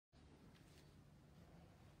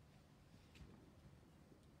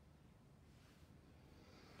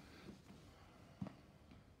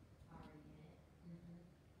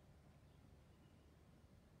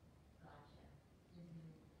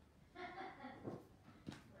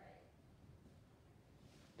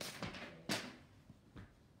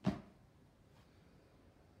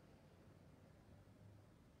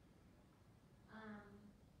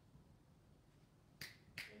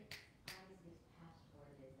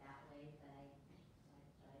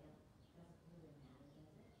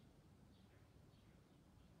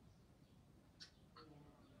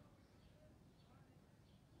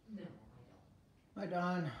Hi,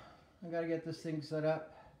 Don. I gotta get this thing set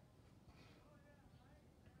up.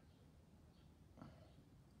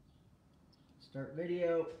 Start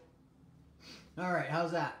video. All right,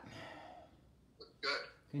 how's that? Good.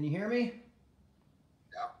 Can you hear me?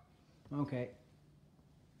 Yeah. Okay.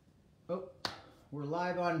 Oh, we're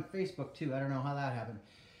live on Facebook too. I don't know how that happened.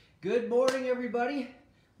 Good morning, everybody.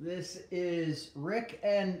 This is Rick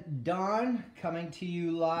and Don coming to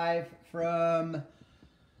you live from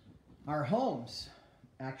our homes,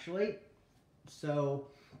 actually. So,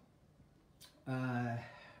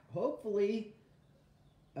 hopefully,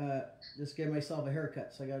 just gave myself a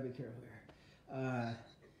haircut, so I gotta be careful here.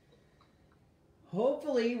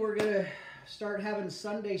 Hopefully, we're gonna start having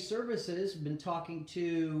Sunday services. Been talking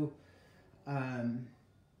to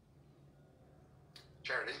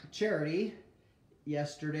Charity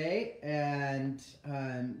yesterday, and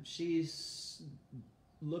she's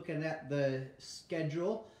looking at the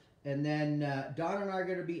schedule. And then Don and I are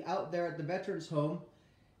going to be out there at the Veterans Home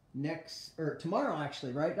tomorrow,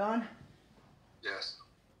 actually, right, Don? Yes.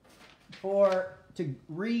 To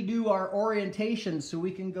redo our orientation, so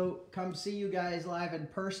we can come see you guys live in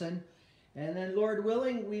person. And then, Lord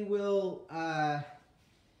willing, we will have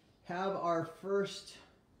our first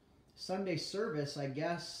Sunday service, I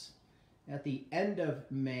guess, at the end of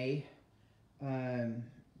May.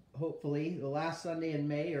 Hopefully, the last Sunday in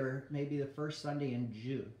May, or maybe the first Sunday in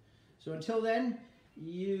June. So until then,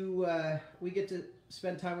 we get to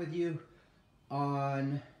spend time with you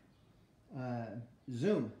on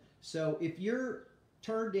Zoom. So if you're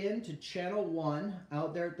turned in to Channel 1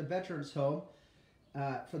 out there at the Veterans Home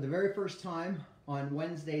for the very first time on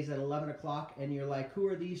Wednesdays at 11 o'clock, and you're like, who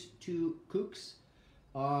are these two kooks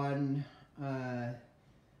on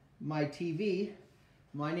my TV?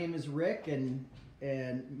 My name is Rick, and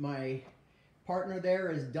my partner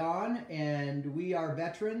there is Don, and we are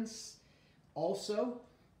veterans also,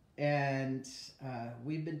 and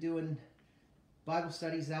we've been doing Bible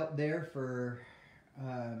studies out there for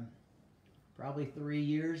probably 3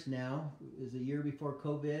 years now. It was a year before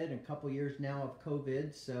COVID and a couple years now of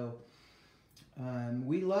COVID, so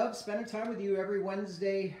we love spending time with you every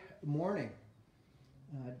Wednesday morning.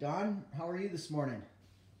 Don, how are you this morning?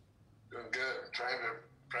 Doing good. I'm trying to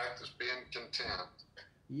practice being content.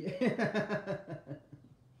 Yeah.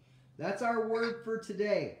 That's our word for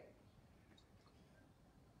today.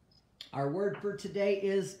 Our word for today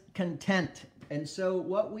is content. And so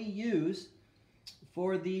what we use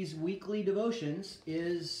for these weekly devotions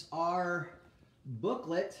is our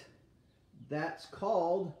booklet that's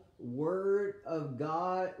called Words of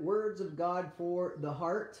God for the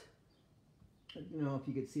Heart. I don't know if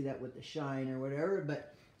you could see that with the shine or whatever,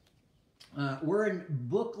 but we're in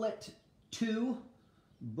booklet 2,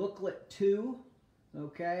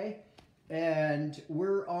 okay? And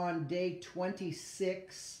we're on day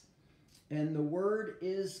 26, and the word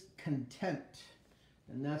is content.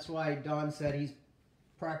 And that's why Don said he's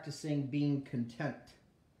practicing being content.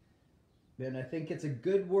 And I think it's a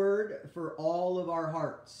good word for all of our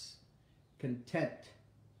hearts. Content.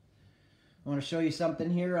 I want to show you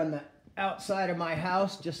something here on the outside of my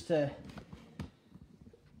house just to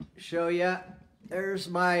show you. There's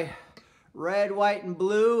my red, white, and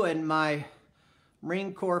blue, and my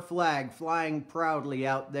Marine Corps flag flying proudly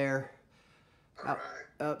out there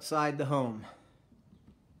outside the home.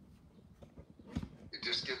 You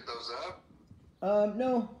just get those up?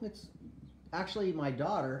 No, it's actually my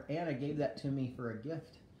daughter. Anna gave that to me for a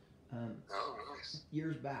gift Oh, nice.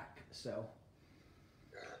 years back. So,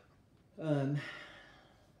 Yeah.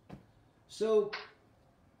 So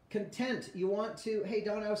content. You want to? Hey,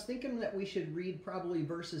 Don, I was thinking that we should read probably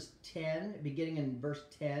verses 10, beginning in verse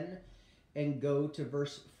 10, and go to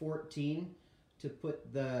verse 14 to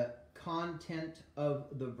put the content of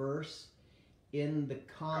the verse in the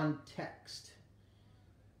context.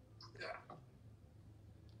 Yeah.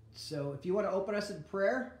 So if you want to open us in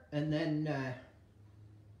prayer, and then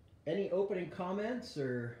any opening comments,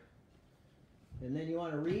 and then you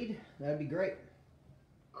want to read, that'd be great.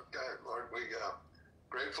 Okay, Lord, we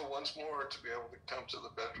grateful once more to be able to come to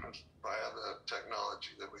the veterans via the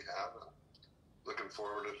technology that we have. And looking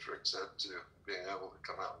forward, as Rick said, to being able to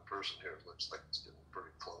come out in person here. It looks like it's getting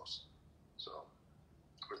pretty close. So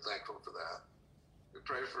we're thankful for that. We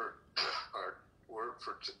pray for our word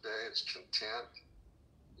for today. It's content,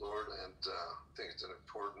 Lord, and I think it's an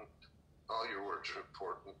important, all your words are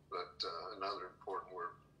important, but another important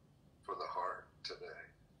word for the heart today.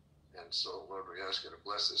 And so, Lord, we ask you to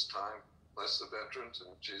bless this time, bless the veterans, in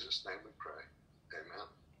Jesus' name we pray. Amen.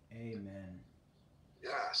 Amen.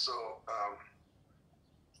 Yeah, so, I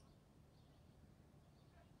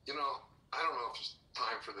don't know if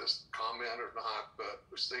time for this comment or not, but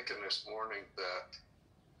was thinking this morning that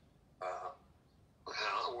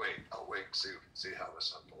I'll wait, see how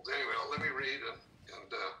this unfolds. Anyway, let me read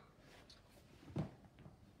and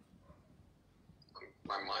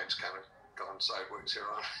my mind's kind of gone sideways here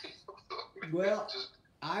on. Well,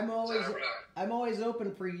 I'm always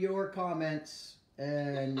open for your comments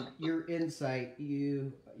and your insight.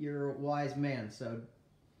 You're a wise man, so.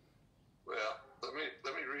 Well, let me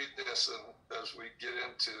read this, and as we get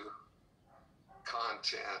into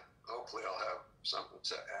content, hopefully I'll have something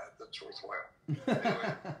to add that's worthwhile.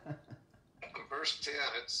 Anyway, in verse 10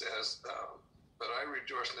 it says, "But I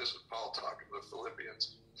rejoice," and this is Paul talking to the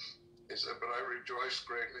Philippians. He said, "But I rejoice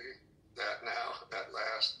greatly that now, at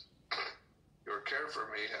last, your care for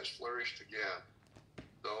me has flourished again,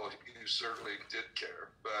 though you certainly did care,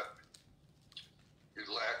 but you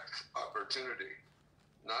lacked opportunity.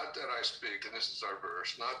 Not that I speak," and this is our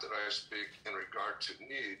verse, "not that I speak in regard to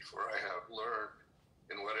need, for I have learned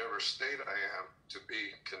in whatever state I am to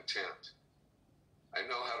be content. I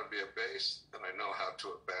know how to be abased, and I know how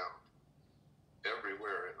to abound.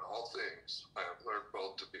 Everywhere in all things I have learned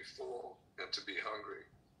both to be full and to be hungry,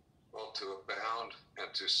 both to abound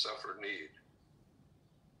and to suffer need.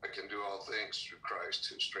 I can do all things through Christ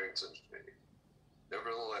who strengthens me.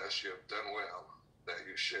 Nevertheless, you have done well that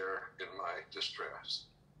you share in my distress."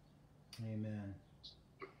 Amen.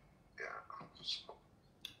 Yeah.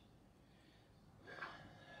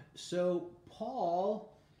 So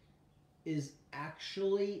Paul is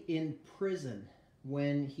actually in prison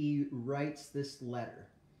when he writes this letter.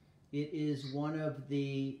 It is one of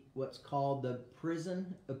what's called the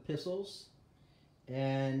prison epistles,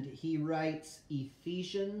 and he writes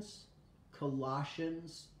Ephesians,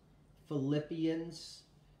 Colossians, Philippians,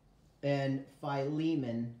 and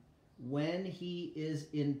Philemon when he is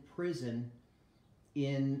in prison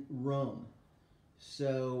in Rome.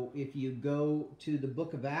 So if you go to the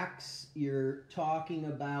book of Acts, you're talking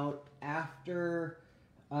about after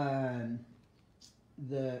the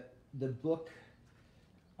book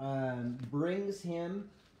brings him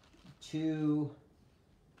to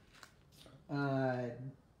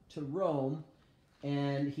Rome,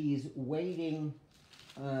 and he's waiting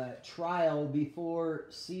trial before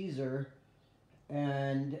Caesar.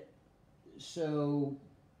 And so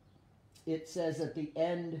it says at the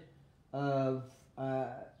end of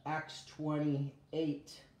Acts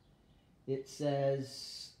 28, it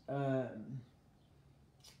says,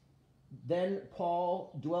 "Then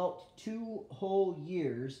Paul dwelt 2 whole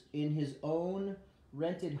years in his own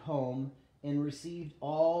rented home and received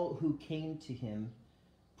all who came to him,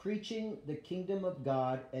 preaching the kingdom of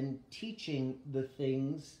God and teaching the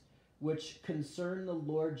things which concern the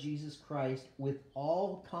Lord Jesus Christ with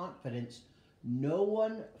all confidence, no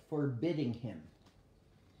one forbidding him."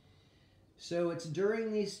 So it's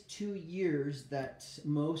during these 2 years that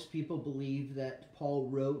most people believe that Paul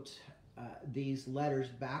wrote these letters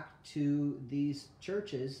back to these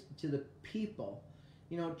churches, to the people.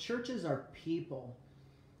 You know, churches are people.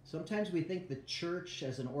 Sometimes we think the church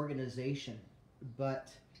as an organization,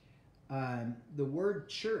 but the word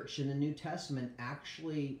church in the New Testament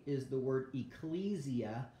actually is the word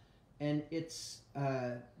ecclesia, and it's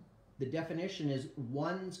the definition is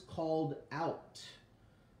one's called out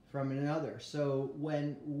from another. So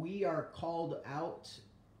when we are called out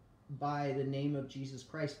by the name of Jesus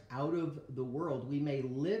Christ out of the world, we may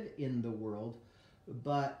live in the world,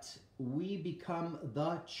 but we become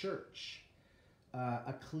the church,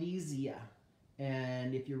 ecclesia.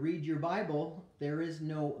 And if you read your Bible, there is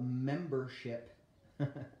no membership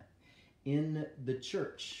in the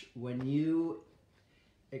church. When you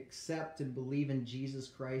accept and believe in Jesus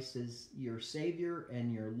Christ as your Savior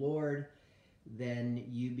and your Lord, then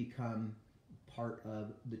you become part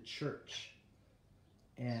of the church.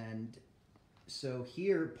 And so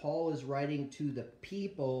here Paul is writing to the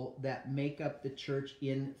people that make up the church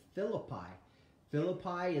in Philippi.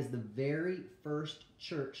 Philippi is the very first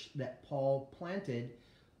church that Paul planted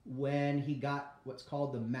when he got what's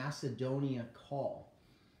called the Macedonia call.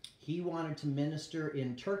 He wanted to minister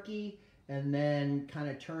in Turkey and then kind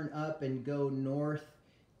of turn up and go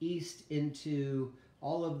northeast into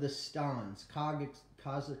all of the stans,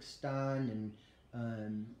 Kazakhstan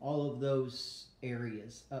and all of those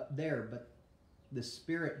areas up there. But the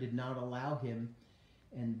Spirit did not allow him.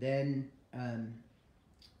 And then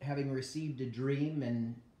having received a dream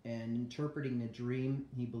and interpreting the dream,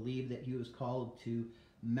 he believed that he was called to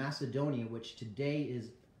Macedonia, which today is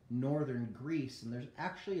northern Greece. And there's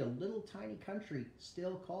actually a little tiny country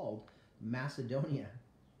still called Macedonia.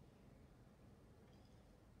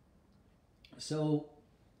 So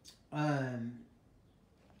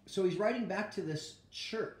So he's writing back to this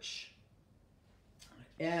church.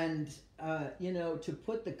 And, to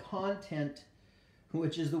put the content,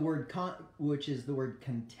 which is the word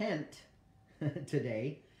content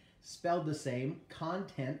today, spelled the same,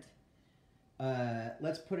 content,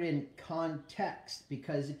 let's put it in context,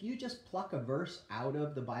 because if you just pluck a verse out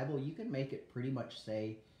of the Bible, you can make it pretty much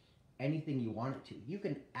say anything you want it to. You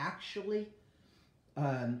can actually,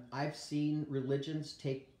 I've seen religions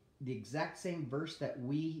take the exact same verse that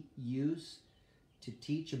we use to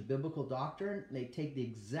teach a biblical doctrine. They take the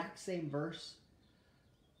exact same verse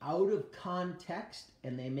out of context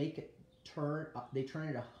and they make it turn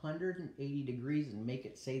it 180 degrees and make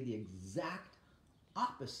it say the exact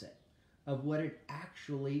opposite of what it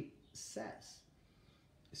actually says.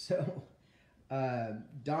 So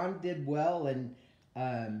Don did well, and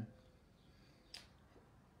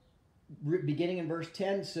beginning in verse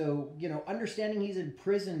 10, so understanding he's in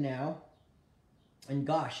prison now. And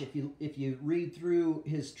gosh, if you read through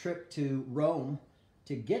his trip to Rome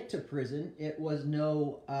to get to prison, it was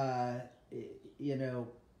no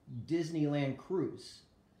Disneyland cruise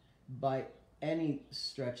by any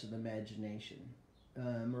stretch of the imagination,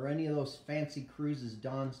 or any of those fancy cruises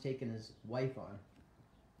Don's taken his wife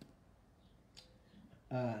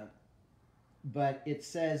on. But it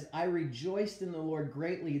says, I rejoiced in the Lord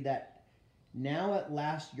greatly that now at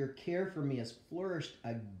last your care for me has flourished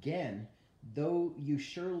again, though you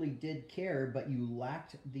surely did care, but you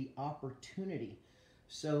lacked the opportunity.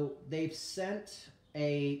 So they've sent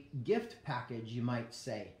a gift package, you might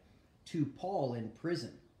say, to Paul in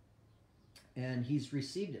prison. And he's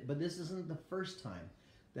received it. But this isn't the first time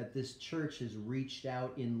that this church has reached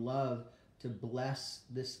out in love to bless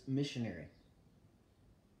this missionary.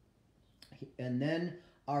 And then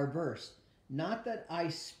our verse, not that I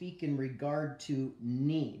speak in regard to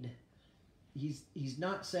need. He's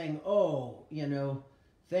not saying,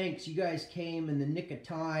 thanks, you guys came in the nick of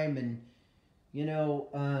time, and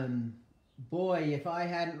boy, if I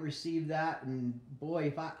hadn't received that, and boy,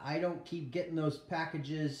 if I don't keep getting those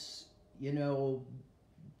packages, I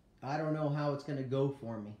don't know how it's going to go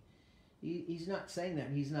for me. He's not saying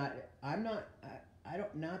that.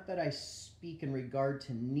 Not that I speak in regard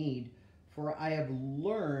to need, for I have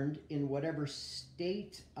learned in whatever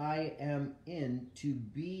state I am in to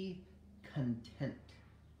be content.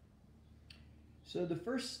 So the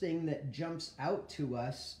first thing that jumps out to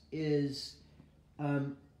us is,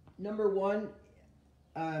 number one,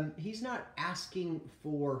 he's not asking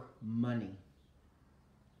for money.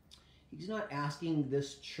 He's not asking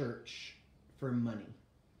this church for money.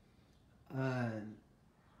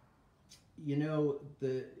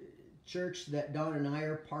 The church that Don and I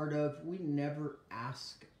are part of, we never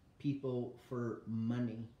ask people for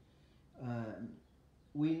money.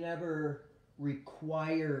 We never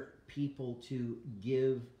require people to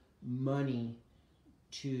give money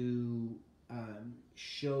to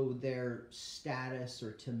show their status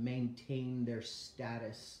or to maintain their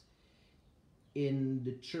status in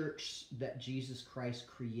the church that Jesus Christ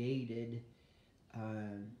created,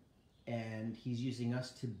 and he's using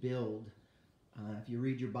us to build. If you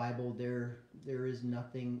read your Bible, there is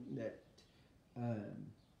nothing that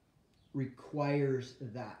requires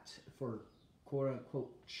that for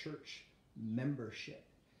quote-unquote church membership.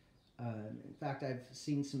 In fact, I've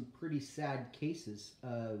seen some pretty sad cases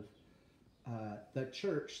of the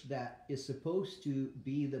church that is supposed to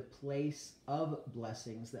be the place of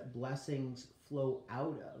blessings, that blessings flow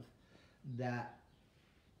out of, that,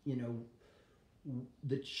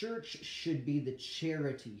 the church should be the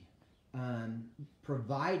charity,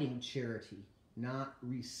 providing charity, not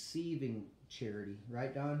receiving charity.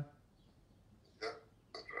 Right, Don? Yeah,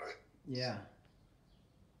 that's right. Yeah.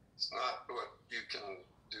 It's not what you can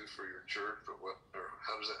do for your church, but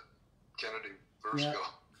how does that Kennedy verse go?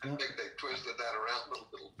 I think they twisted that around a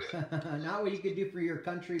little bit. Not what you could do for your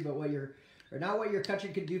country, but not what your country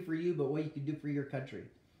could do for you, but what you could do for your country.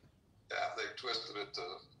 Yeah, they twisted it to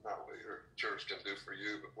not what your church can do for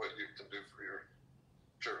you, but what you can do for your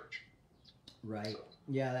church. Right. So,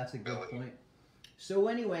 yeah, that's a good point. So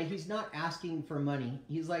anyway, he's not asking for money.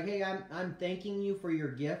 He's like, hey, I'm thanking you for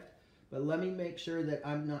your gift, but let me make sure that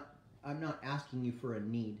I'm not asking you for a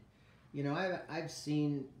need. I've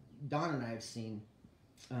seen, Don and I have seen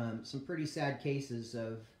some pretty sad cases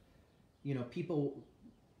of, people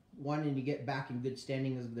wanting to get back in good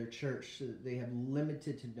standing of their church. So they have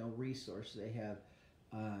limited to no resource. They have,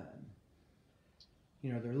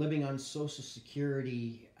 they're living on Social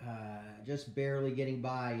Security, just barely getting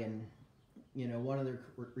by. And, one of their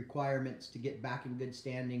requirements to get back in good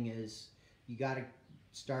standing is you got to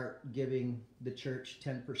start giving the church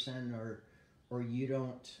 10%, or you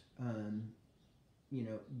don't,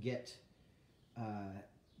 get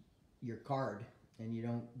your card, and you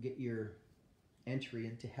don't get your entry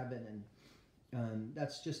into heaven, and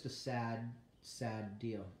that's just a sad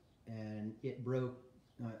deal. And it broke,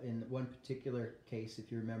 in one particular case,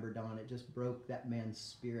 if you remember, Don, it just broke that man's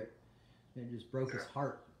spirit. It just broke his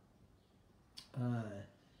heart.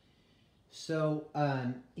 So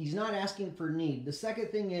he's not asking for need. The second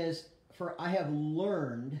thing is, for I have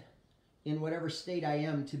learned in whatever state I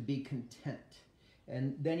am to be content.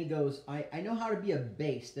 And then he goes, I know how to be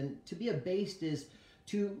abased. And to be abased is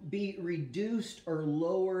to be reduced or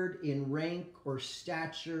lowered in rank or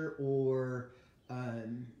stature or,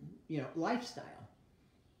 lifestyle.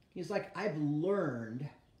 He's like, I've learned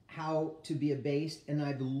how to be abased, and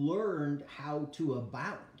I've learned how to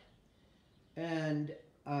abound. And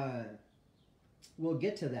we'll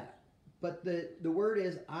get to that. But the word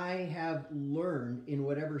is, I have learned in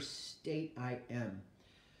whatever state I am.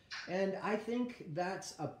 And I think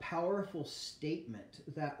that's a powerful statement,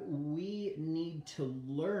 that we need to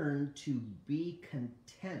learn to be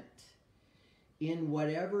content in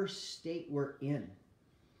whatever state we're in.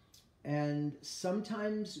 And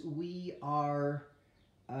sometimes we are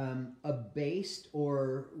abased,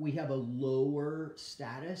 or we have a lower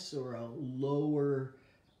status, or a lower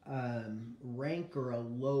rank, or a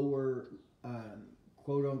lower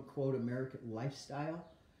quote-unquote American lifestyle.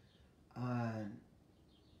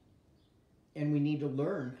 And we need to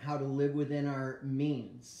learn how to live within our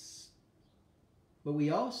means. But we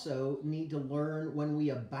also need to learn when we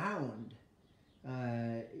abound.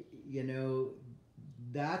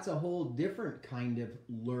 That's a whole different kind of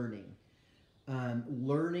learning.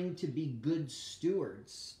 Learning to be good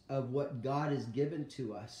stewards of what God has given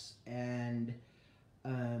to us. And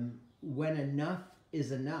when enough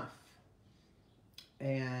is enough.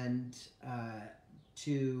 And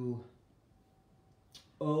to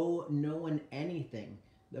owe no one anything,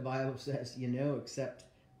 the Bible says, except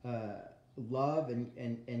love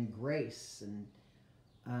and grace. And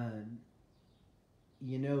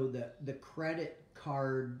the credit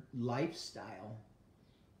card lifestyle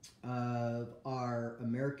of our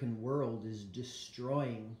American world is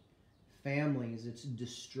destroying families. It's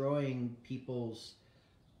destroying people's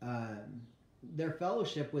their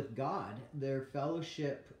fellowship with God, their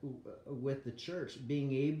fellowship with the church,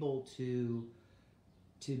 being able to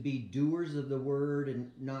be doers of the word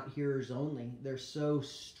and not hearers only. They're so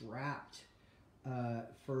strapped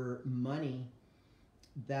for money,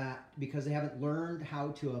 that because they haven't learned how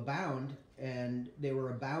to abound, and they were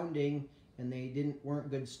abounding and they weren't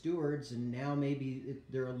good stewards, and now maybe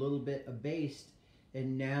they're a little bit abased,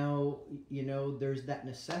 and now there's that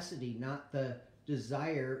necessity, not the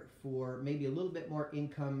desire for maybe a little bit more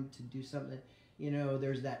income to do something.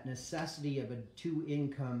 There's that necessity of a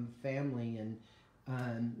 2-income family, and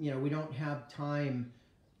we don't have time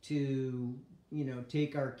to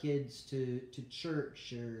take our kids to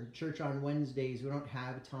church, or church on Wednesdays. We don't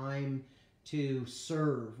have time to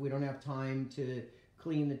serve. We don't have time to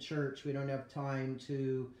clean the church. We don't have time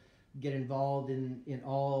to get involved in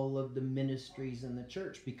all of the ministries in the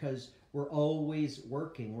church, because we're always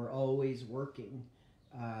working. We're always working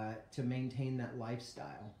to maintain that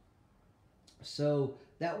lifestyle. So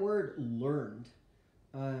that word learned,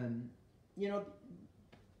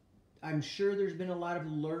 I'm sure there's been a lot of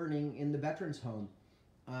learning in the veterans home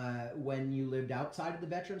when you lived outside of the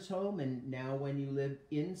veterans home, and now when you live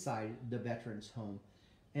inside the veterans home.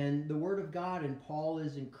 And the Word of God, and Paul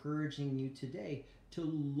is encouraging you today to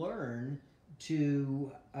learn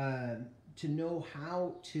to know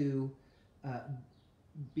how to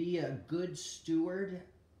be a good steward,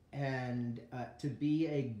 and to be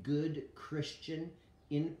a good Christian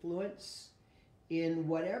influence in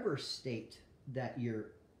whatever state that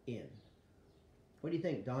you're in. What do you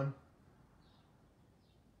think, Don?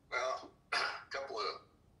 Well, a couple of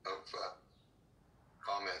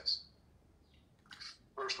comments.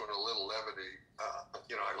 First one, a little levity.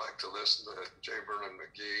 I like to listen to J. Vernon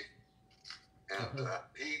McGee, and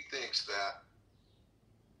he thinks that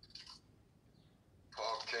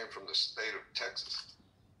Paul came from the state of Texas.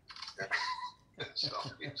 And so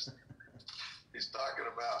he's talking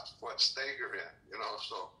about what state you're in,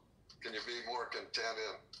 so can you be more content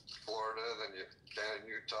in Florida than you can in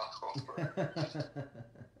Utah?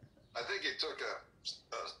 I think he took a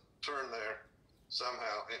turn there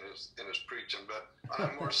somehow in his preaching. But on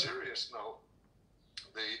a more serious note,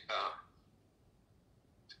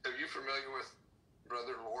 are you familiar with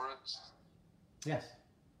Brother Lawrence? Yes.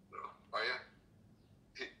 Are you?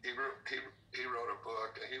 He wrote a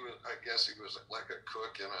book. I guess he was like a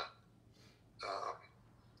cook in a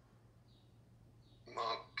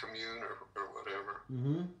monk commune or whatever.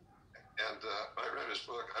 Mm-hmm. And I read his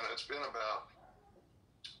book, and it's been about,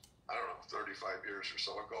 I don't know, 35 years or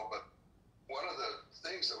so ago, but one of the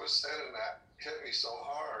things that was said in that hit me so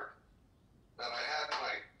hard that I had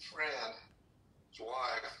my friend's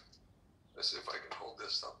wife, let's see if I can hold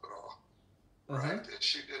this up at all. Right, and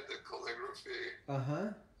she did the calligraphy on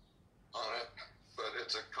it, but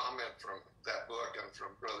it's a comment from that book and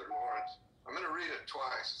from Brother Lawrence. I'm going to read it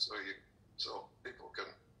twice so people can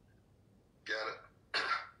get it.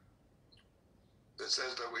 It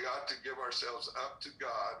says that we ought to give ourselves up to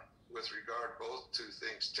God with regard both to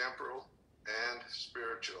things temporal and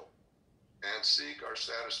spiritual, and seek our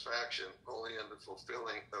satisfaction only in the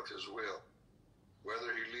fulfilling of his will,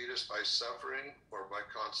 whether he lead us by suffering or by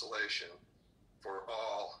consolation, for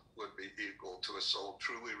all would be equal to a soul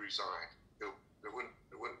truly resigned. It wouldn't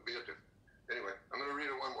be a difference. Anyway, I'm going to read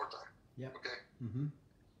it one more time. Yeah. Okay? Mm-hmm.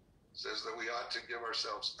 It says that we ought to give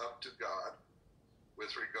ourselves up to God with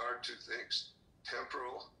regard to things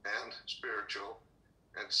temporal and spiritual,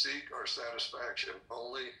 and seek our satisfaction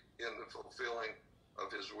only in the fulfilling of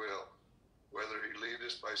his will, whether he lead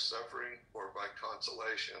us by suffering or by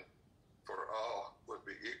consolation, for all would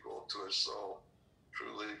be equal to a soul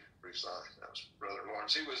truly resigned. That was Brother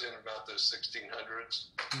Lawrence. He was in about the 1600s.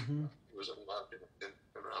 Mm-hmm. He was a monk in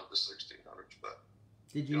around the 1600s. But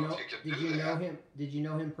did you know? Did you know him? Did you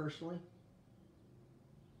know him personally?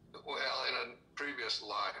 Well, in a previous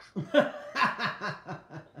life.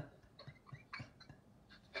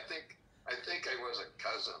 I think I was a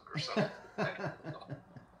cousin or something. I don't know.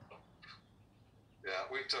 Yeah,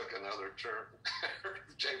 we took another turn.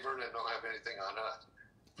 Jay Vernon don't have anything on us.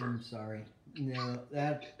 I'm sorry. No,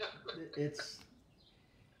 it's,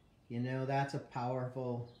 that's a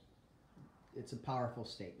powerful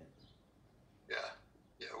statement. Yeah,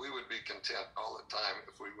 we would be content all the time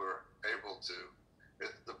if we were able to.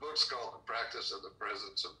 The book's called The Practice of the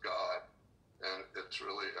Presence of God, and it's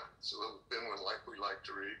really it's a little thin one like we like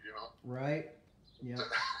to read, Right? Yeah.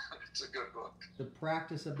 It's a good book. The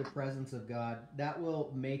Practice of the Presence of God. That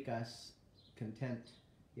will make us content.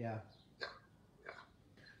 Yeah.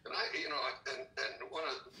 And and one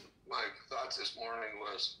of my thoughts this morning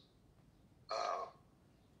was,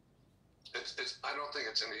 I don't think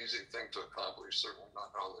it's an easy thing to accomplish. Certainly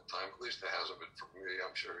not all the time. At least it hasn't been for me.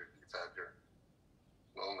 I'm sure you've had your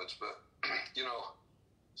moments, but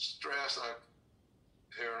stress. I'm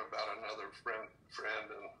hearing about another friend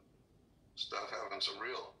and stuff having some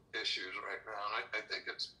real issues right now, and I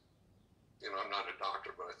think it's, I'm not a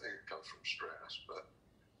doctor, but I think it comes from stress. But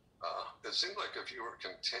it seemed like if you were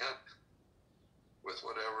content with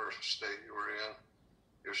whatever state you were in,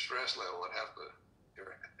 your stress level would have to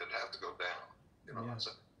go down.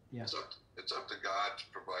 Yeah. It's up to God to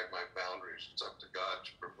provide my boundaries. It's up to God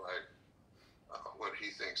to provide what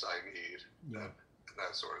He thinks I need, and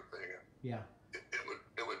that sort of thing. Yeah.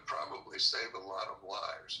 It would probably save a lot of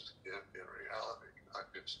lives in reality.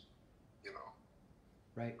 It's,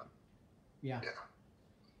 Right. Yeah. Yeah.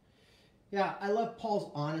 Yeah, I love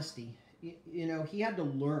Paul's honesty. He had to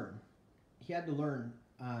learn.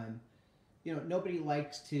 Nobody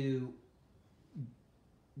likes to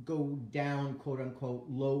go down, quote unquote,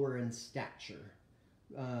 lower in stature,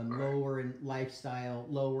 Right. lower in lifestyle,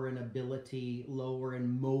 lower in ability, lower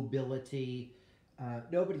in mobility.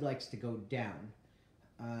 Nobody likes to go down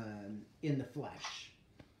in the flesh.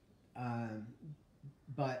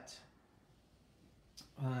 But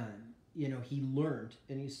he learned,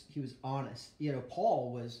 and he was honest.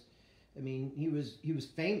 Paul was, he was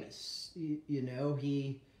famous.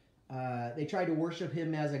 They tried to worship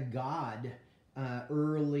him as a god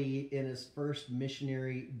early in his first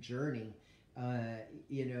missionary journey.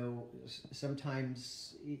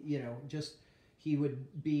 Sometimes,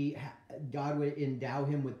 God would endow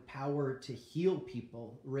him with power to heal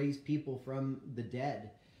people, raise people from the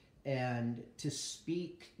dead, and to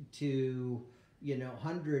speak to,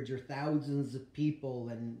 hundreds or thousands of people,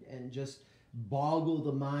 and just boggle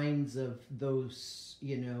the minds of those,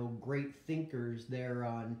 great thinkers there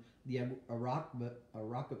on the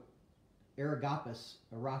Areopagus,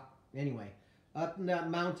 up in that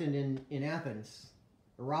mountain in Athens,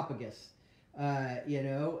 Areopagus,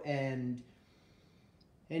 and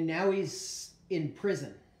now he's in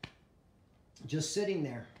prison, just sitting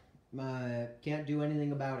there, can't do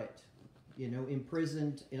anything about it,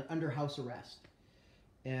 imprisoned under house arrest.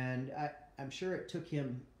 And I'm sure it took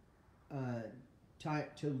him time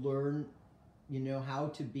to learn, how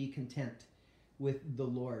to be content with the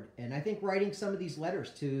Lord. And I think writing some of these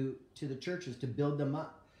letters to the churches to build them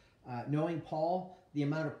up, knowing Paul, the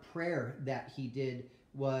amount of prayer that he did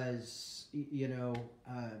was,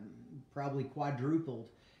 probably quadrupled.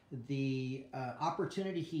 The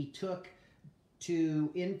opportunity he took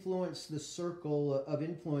to influence the circle of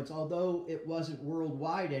influence, although it wasn't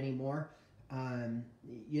worldwide anymore.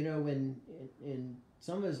 You know, in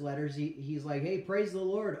some of his letters, he's like, hey, praise the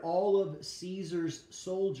Lord, all of Caesar's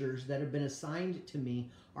soldiers that have been assigned to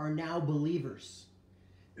me are now believers.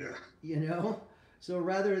 Yeah. You know? So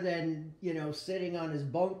rather than, you know, sitting on his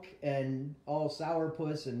bunk and all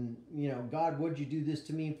sourpuss and, you know, God, what'd you do this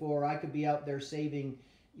to me for? I could be out there saving,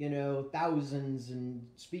 you know, thousands and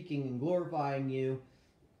speaking and glorifying you.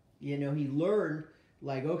 You know, he learned,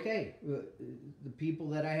 like, okay, the people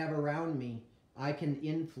that I have around me, I can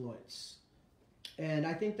influence. And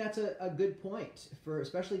I think that's a good point, for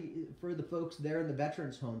especially for the folks there in the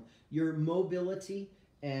veterans home. Your mobility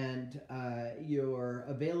and your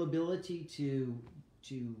availability to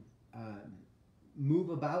move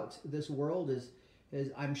about this world has,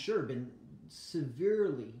 I'm sure, been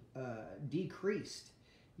severely decreased.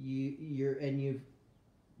 You've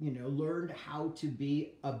learned how to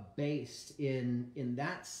be abased in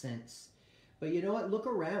that sense. But you know what? Look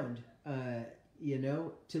around.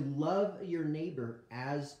 To love your neighbor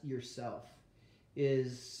as yourself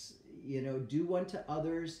is, do unto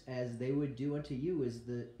others as they would do unto you is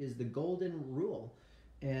the golden rule.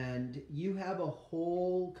 And you have a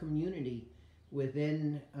whole community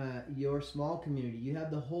within your small community. You have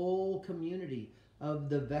the whole community of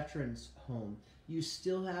the veterans home. You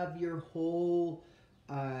still have your whole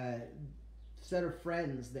set of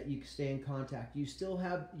friends that you stay in contact. You still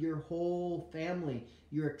have your whole family,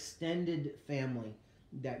 your extended family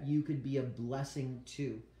that you could be a blessing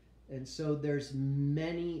to. And so there's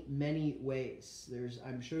many, many ways.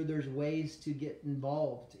 I'm sure there's ways to get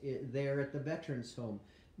involved there at the veterans home.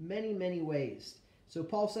 Many, many ways. So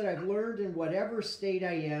Paul said, I've learned in whatever state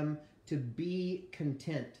I am to be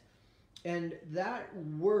content. And that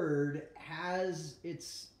word has,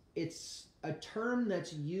 it's a term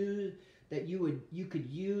that's used, that you could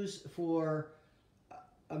use for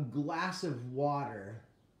a glass of water.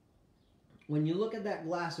 When you look at that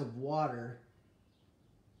glass of water,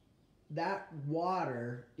 that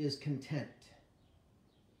water is content.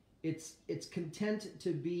 It's content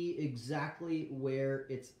to be exactly where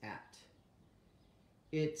it's at.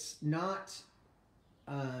 It's not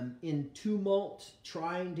in tumult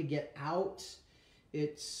trying to get out.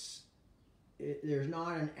 There's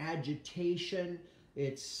not an agitation.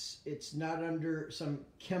 It's not under some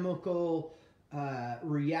chemical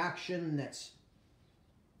reaction that's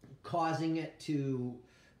causing it to,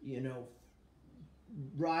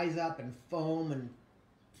 rise up and foam and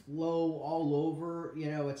flow all over.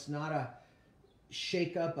 It's not a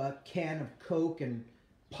shake up a can of Coke and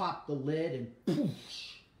pop the lid and poof,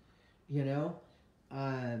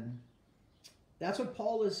 that's what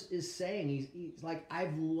Paul is saying. He's like,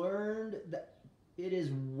 I've learned that it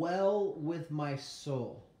is well with my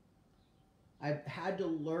soul. I've had to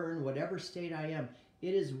learn, whatever state I am,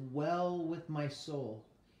 it is well with my soul.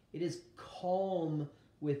 It is calm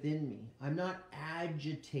within me. I'm not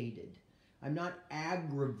agitated. I'm not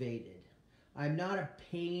aggravated. I'm not a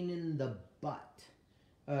pain in the butt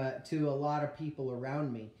to a lot of people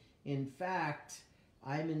around me. In fact,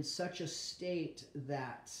 I'm in such a state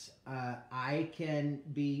that I can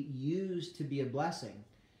be used to be a blessing.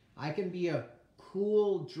 I can be a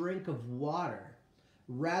cool drink of water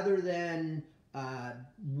rather than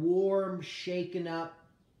warm, shaken up,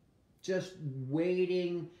 just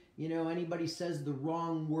waiting. Anybody says the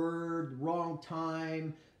wrong word, wrong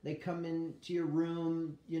time. They come into your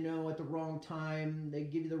room, at the wrong time. They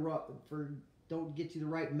give you don't get you the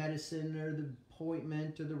right medicine or the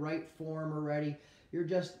appointment or the right form already. You're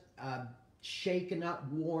just shaken up,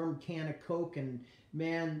 warm can of Coke, and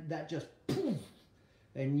man, that just poof,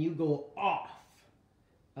 and you go off.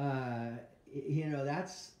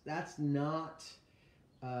 That's not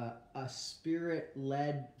a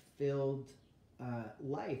spirit-led, filled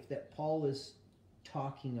life that Paul is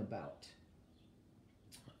talking about.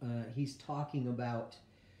 He's talking about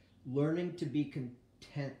learning to be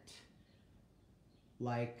content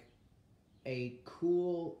like a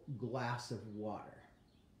cool glass of water.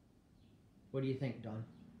 What do you think, Don?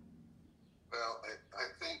 Well, I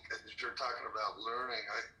think as you're talking about learning,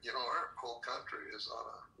 our whole country is on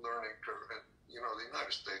a learning curve. And, the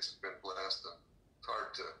United States has been blessed, and it's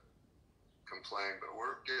hard to complain, but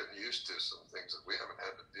we're getting used to some things that we haven't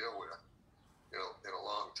had to deal with, in a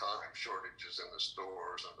long time. Shortages in the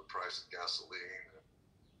stores and the price of gasoline,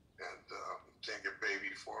 and can't get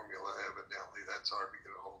baby formula, evidently. That's hard to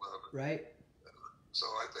get a hold of it. Right. So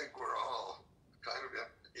I think we're all kind of in,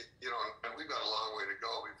 and we've got a long way to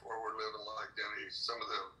go before we're living like some of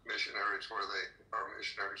the missionaries where they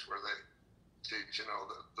teach,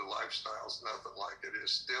 the lifestyle's nothing like it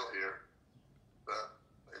is still here. but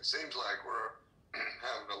it seems like we're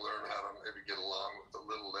having to learn how to maybe get along with a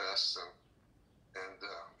little less, and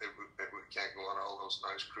maybe we can't go on all those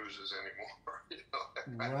nice cruises anymore, you know. That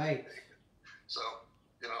kind Right. of thing. So,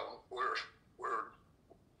 you know,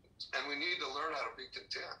 and we need to learn how to be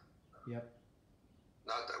content. Yep.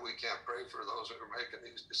 Not that we can't pray for those who are making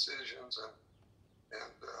these decisions, and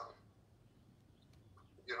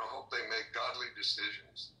you know, hope they make godly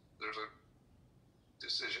decisions. There's a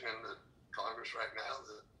decision in the Congress right now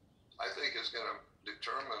that I think is going to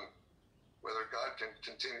determine whether God can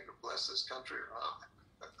continue to bless this country or not.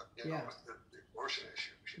 You know, with the abortion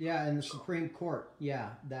issue. Yeah, in the Supreme Court.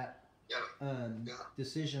 Yeah, that Yeah.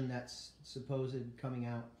 decision that's supposed coming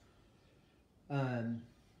out.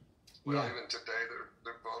 Well, even today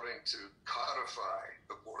they're voting to codify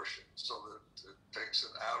abortion so that it takes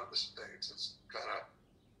it out of the states. It's kind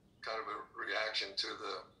of a reaction to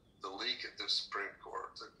the leak at the Supreme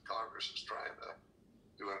Court that Congress is trying to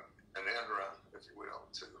do an end run, if you will,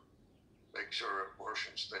 to make sure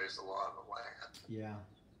abortion stays the law of the land. Yeah.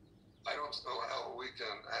 I don't know how we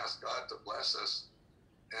can ask God to bless us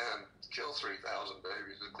and kill 3,000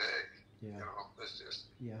 babies a day. Yeah. You know, it's just,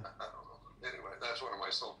 Yeah. I don't know. Anyway, that's one of my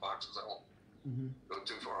soapboxes. I won't go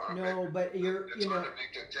too far on. No, maybe. but It's hard to be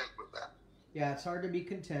content with that. Yeah, it's hard to be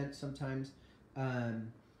content sometimes.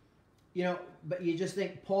 You know, but you just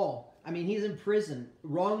think Paul, I mean, he's in prison,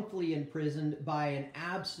 wrongfully imprisoned by an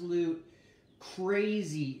absolute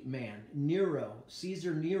crazy man,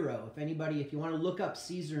 Caesar Nero. If you want to look up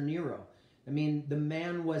Caesar Nero, I mean, the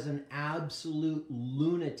man was an absolute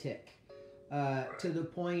lunatic to the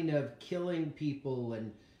point of killing people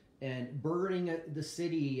and burning the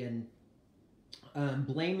city and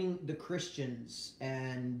blaming the Christians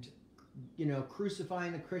and, you know,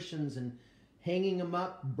 crucifying the Christians and hanging them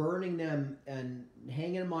up, burning them, and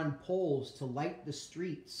hanging them on poles to light the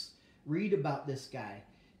streets. Read about this guy.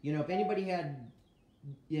 You know, if anybody had,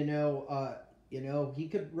 you know, he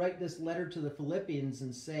could write this letter to the Philippians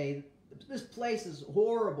and say, this place is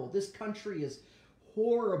horrible. This country is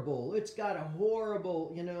horrible. It's got a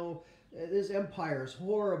horrible, you know, this empire is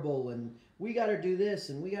horrible, and we got to do this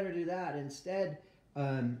and we got to do that. Instead,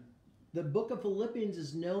 the book of Philippians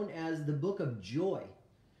is known as the book of joy.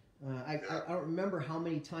 I don't remember how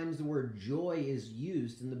many times the word joy is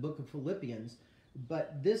used in the book of Philippians,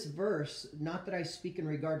 but this verse, not that I speak in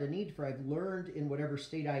regard to need, for I've learned in whatever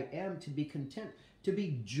state I am to be content, to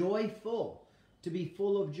be joyful, to be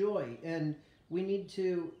full of joy. And we need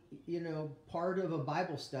to, you know, part of a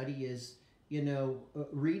Bible study is, you know,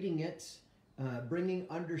 reading it, bringing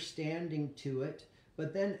understanding to it,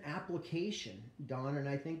 but then application, Don, and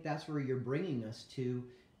I think that's where you're bringing us to.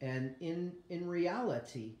 And in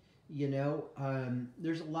reality, you know,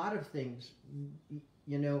 there's a lot of things,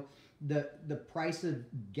 you know, the price of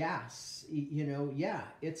gas, you know, yeah,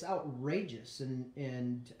 it's outrageous,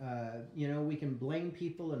 and you know, we can blame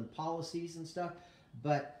people and policies and stuff,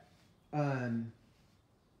 but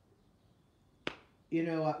you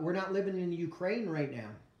know, we're not living in Ukraine right now.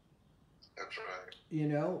 That's right. You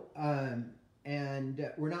know, and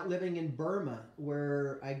we're not living in Burma,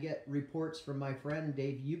 where I get reports from my friend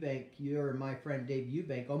Dave Eubank, you're my friend Dave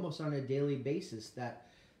Eubank, almost on a daily basis, that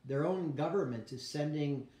their own government is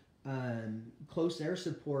sending close air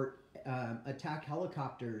support, attack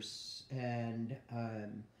helicopters and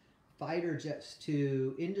fighter jets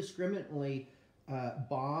to indiscriminately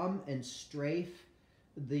bomb and strafe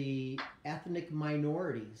the ethnic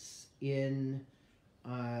minorities in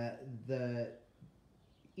the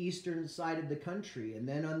eastern side of the country. And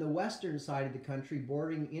then on the western side of the country,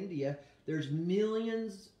 bordering India, there's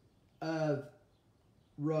millions of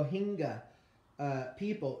Rohingya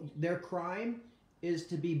people. Their crime is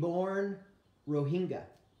to be born Rohingya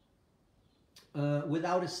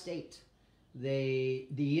without a state. The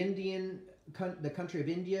country of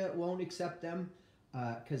India won't accept them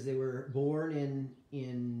because they were born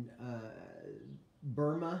in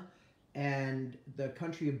Burma, and the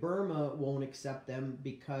country of Burma won't accept them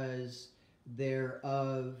because they're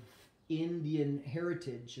of Indian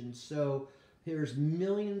heritage. And so there's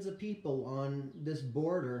millions of people on this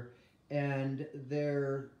border, and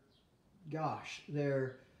their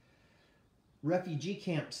refugee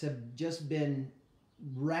camps have just been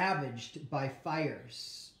ravaged by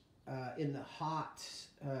fires in the hot,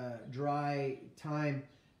 dry time.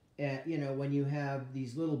 You know, when you have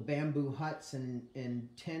these little bamboo huts and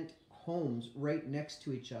tent homes right next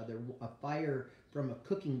to each other, a fire from a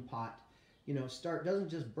cooking pot, you know, doesn't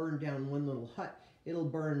just burn down one little hut. It'll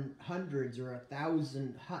burn hundreds or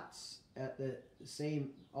 1,000 huts at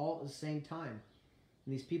all at the same time.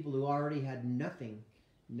 And these people who already had nothing,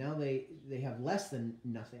 now they have less than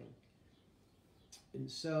nothing. And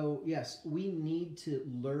so, yes, we need to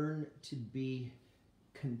learn to be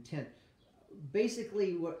content.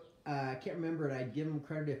 Basically, what I can't remember, and I'd give him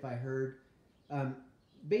credit if I heard. Um,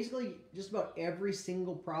 Basically, just about every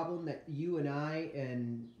single problem that you and I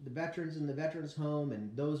and the veterans in the veterans home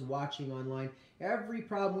and those watching online, every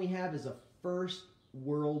problem we have is a first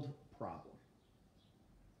world problem.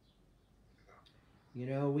 You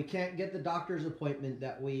know, we can't get the doctor's appointment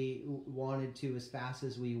that we wanted to as fast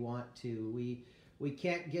as we want to. We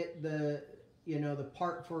can't get the the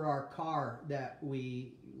part for our car that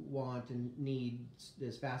we want and need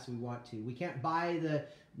as fast as we want to. We can't buy the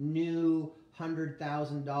new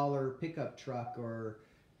 $100,000 pickup truck or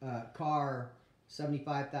car,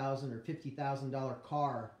 $75,000 or $50,000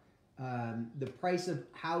 car. The price of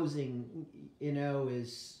housing,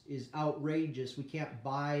 is outrageous. We can't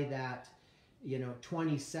buy that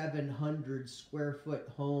 2,700 square foot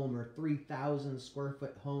home or 3,000 square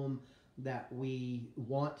foot home that we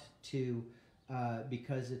want to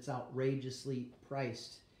because it's outrageously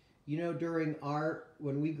priced.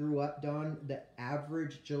 When we grew up, Don,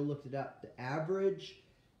 Joe looked it up, the average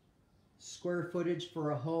square footage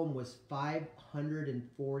for a home was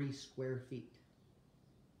 540 square feet.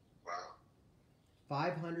 Wow.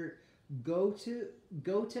 500. Go to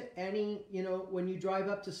any, when you drive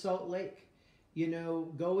up to Salt Lake,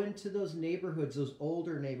 go into those neighborhoods, those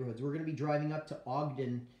older neighborhoods. We're going to be driving up to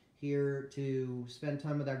Ogden here to spend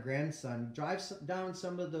time with our grandson. Drive down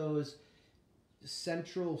some of those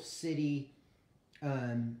central city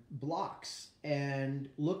blocks and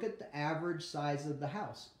look at the average size of the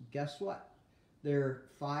house. Guess what? They're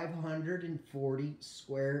 540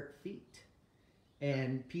 square feet.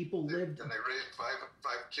 And people lived... And they raised five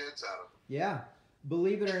kids out of them. Yeah.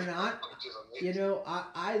 Believe it or not,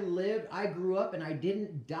 I grew up and I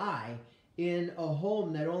didn't die in a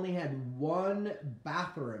home that only had one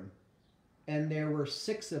bathroom. And there were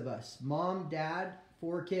 6 of us, mom, dad,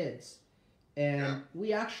 4 kids. And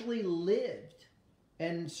we actually lived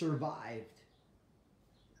and survived.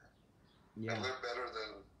 Yeah. And live better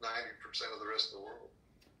than 90% of the rest of the world.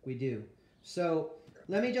 We do. So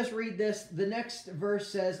let me just read this. The next verse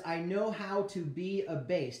says, I know how to be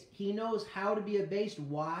abased. He knows how to be abased.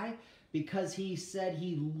 Why? Because he said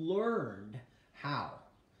he learned how.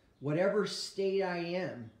 Whatever state I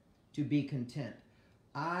am, to be content.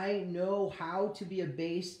 I know how to be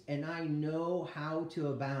abased and I know how to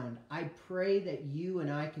abound. I pray that you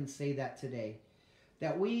and I can say that today.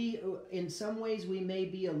 That we, in some ways, we may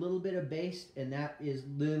be a little bit abased, and that is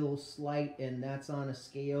little slight, and that's on a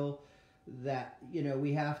scale that,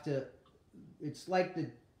 we have to, it's like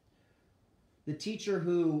the teacher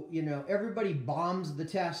who, everybody bombs the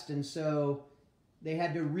test, and so they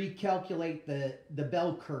had to recalculate the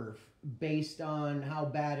bell curve based on how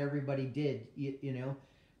bad everybody did, we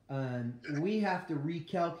have to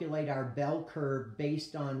recalculate our bell curve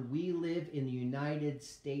based on we live in the United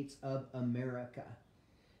States of America.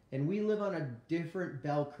 And we live on a different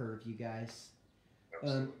bell curve, you guys.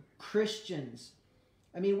 Christians,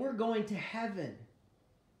 we're going to heaven.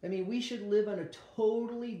 We should live on a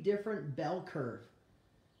totally different bell curve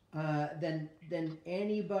than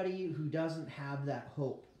anybody who doesn't have that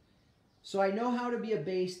hope. So I know how to be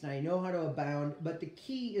abased and I know how to abound, but the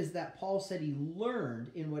key is that Paul said he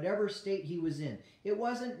learned in whatever state he was in. It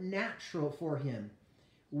wasn't natural for him.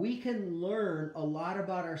 We can learn a lot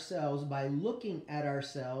about ourselves by looking at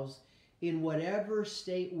ourselves in whatever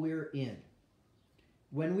state we're in.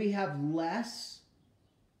 When we have less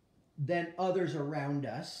than others around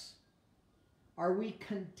us, are we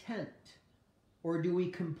content or do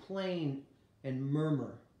we complain and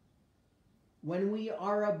murmur? When we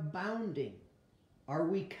are abounding, are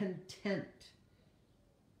we content?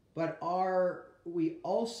 But are we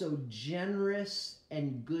also generous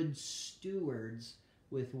and good stewards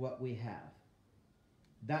with what we have?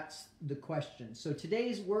 That's the question. So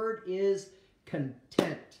today's word is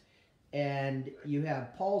content. And you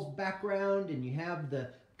have Paul's background and you have the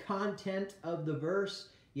content of the verse.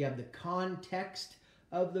 You have the context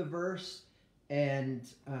of the verse.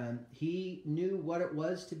 And he knew what it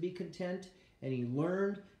was to be content. And he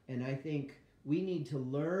learned. And I think we need to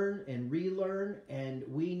learn and relearn. And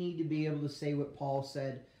we need to be able to say what Paul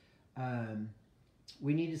said.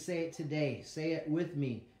 We need to say it today. Say it with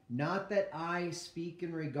me. Not that I speak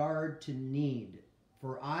in regard to need,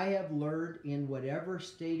 for I have learned in whatever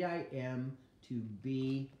state I am to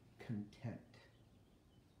be content.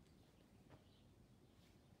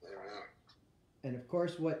 Amen. And of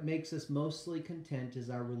course, what makes us mostly content is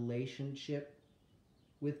our relationship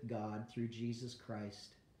with God through Jesus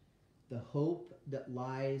Christ, the hope that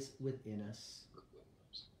lies within us.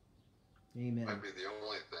 Amen. Might be the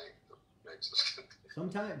only thing that makes us content.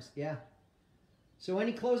 Sometimes, yeah. So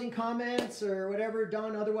any closing comments or whatever,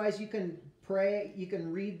 Don? Otherwise, you can pray. You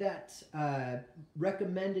can read that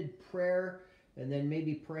recommended prayer, and then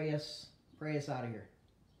maybe pray us out of here.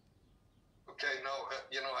 Okay, no,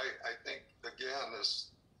 I think, again,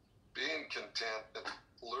 this being content and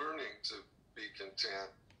learning to be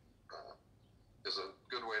content is a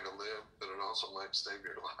good way to live, but it also might save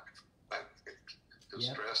your life, I think, because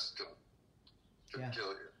stress can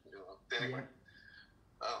kill you, Anyway,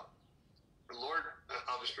 Lord,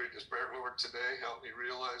 I'll just read this prayer. Lord, today help me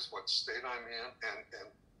realize what state I'm in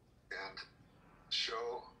and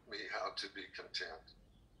show me how to be content.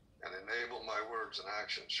 And enable my words and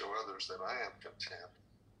actions show others that I am content,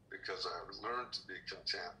 because I have learned to be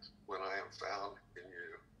content when I am found in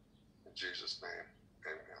you. In Jesus' name,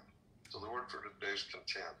 amen. So the word for today is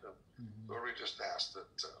content. And Lord, we just ask that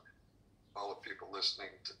all the people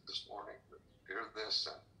listening to this morning that hear this,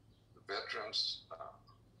 and the veterans,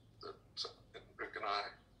 that Rick and I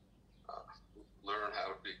learn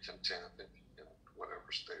how to be content in whatever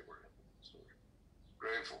state we're in. So we're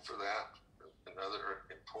grateful for that. Another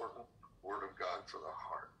important word of God for the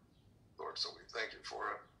heart, Lord. So we thank you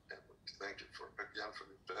for it, and we thank you for the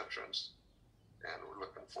veterans, and we're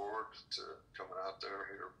looking forward to coming out there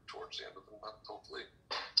here towards the end of the month, hopefully.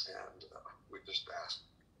 And we just ask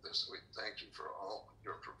this. We thank you for all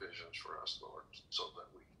your provisions for us, Lord, so that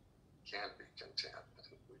we can be content.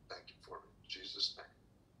 And we thank you for it in Jesus' name.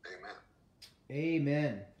 Amen.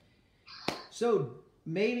 Amen. So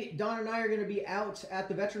maybe Don and I are going to be out at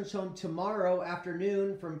the Veterans Home tomorrow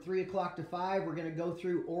afternoon from 3 o'clock to 5. We're going to go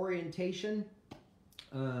through orientation.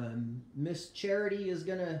 Miss Charity is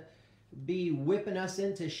going to be whipping us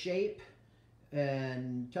into shape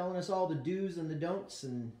and telling us all the do's and the don'ts.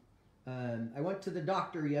 And I went to the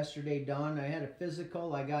doctor yesterday, Don. I had a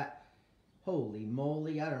physical. I got, holy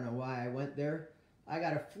moly, I don't know why I went there. I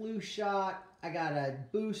got a flu shot. I got a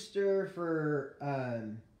booster for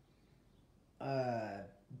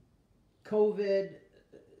COVID.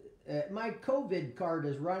 My COVID card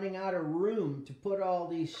is running out of room to put all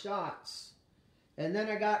these shots. And then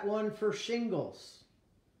I got one for shingles.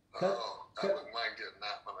 I wouldn't mind getting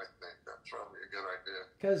that one, I think. That's probably a good idea.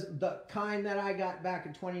 Because the kind that I got back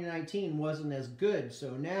in 2019 wasn't as good.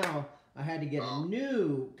 So now I had to get a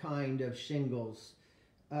new kind of shingles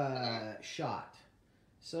shot.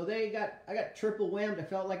 So I got triple whammed. I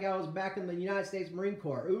felt like I was back in the United States Marine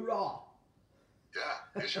Corps. Hoorah!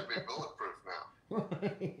 Yeah, it should be bulletproof now.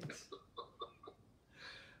 Right.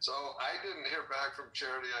 So I didn't hear back from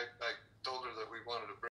Charity. I told her that we wanted to bring